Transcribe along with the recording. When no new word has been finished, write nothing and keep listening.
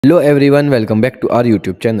Hello everyone, welcome back to our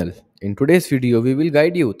YouTube channel. In today's video, we will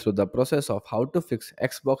guide you through the process of how to fix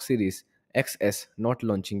Xbox Series XS not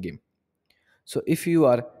launching game. So if you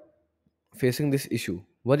are facing this issue,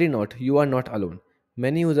 worry not, you are not alone.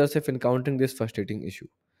 Many users have encountered this frustrating issue.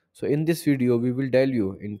 So in this video, we will delve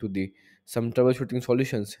you into the some troubleshooting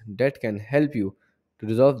solutions that can help you to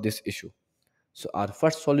resolve this issue. So our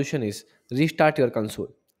first solution is restart your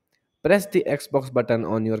console. Press the Xbox button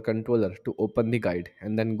on your controller to open the guide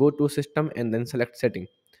and then go to System and then select Setting.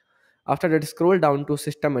 After that, scroll down to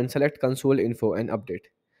System and select Console Info and Update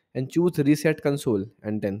and choose Reset Console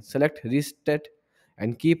and then select Reset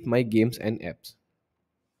and keep My Games and Apps.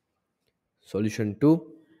 Solution 2.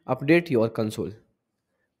 Update your console.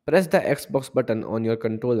 Press the Xbox button on your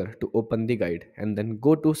controller to open the guide and then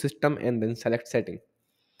go to System and then select Setting.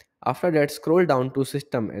 After that, scroll down to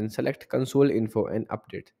System and select Console Info and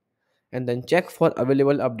Update. And then check for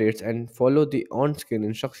available updates and follow the on-screen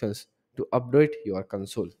instructions to update your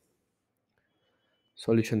console.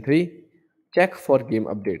 Solution 3. Check for game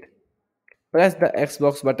update. Press the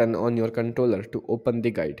Xbox button on your controller to open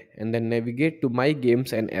the guide and then navigate to My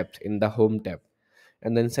Games and Apps in the Home tab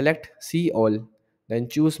and then select See All, then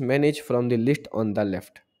choose Manage from the list on the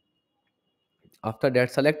left. After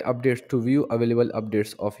that, select Updates to view available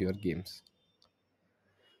updates of your games.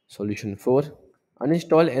 Solution 4.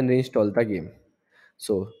 Uninstall and reinstall the game.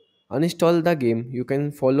 So, uninstall the game, you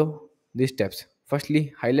can follow these steps.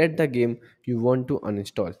 Firstly, highlight the game you want to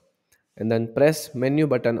uninstall and then press menu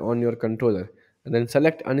button on your controller and then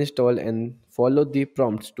select uninstall and follow the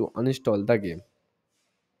prompts to uninstall the game.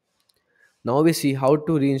 Now we see how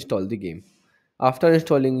to reinstall the game. After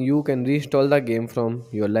installing, you can reinstall the game from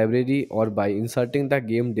your library or by inserting the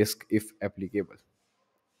game disk if applicable.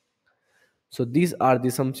 So these are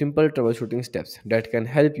some simple troubleshooting steps that can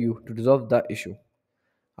help you to resolve the issue.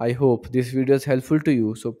 I hope this video is helpful to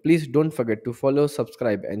you, so please don't forget to follow,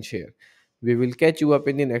 subscribe and share. We will catch you up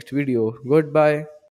in the next video. Goodbye.